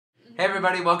Hey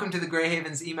everybody, welcome to the Grey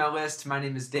Havens email list. My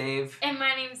name is Dave. And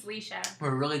my name's Leisha.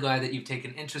 We're really glad that you've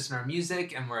taken interest in our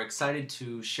music, and we're excited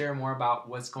to share more about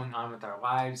what's going on with our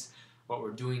lives, what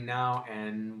we're doing now,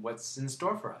 and what's in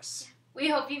store for us. We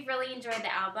hope you've really enjoyed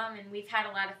the album, and we've had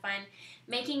a lot of fun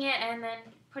making it and then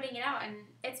putting it out, and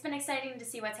it's been exciting to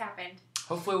see what's happened.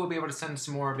 Hopefully we'll be able to send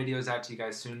some more videos out to you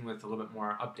guys soon with a little bit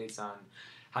more updates on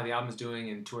how the album's doing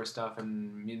and tour stuff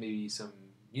and maybe some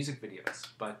music videos,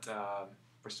 but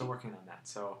we're still working on that.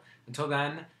 So until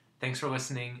then, thanks for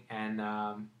listening, and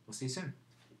we'll see you soon.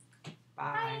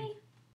 Bye. Bye.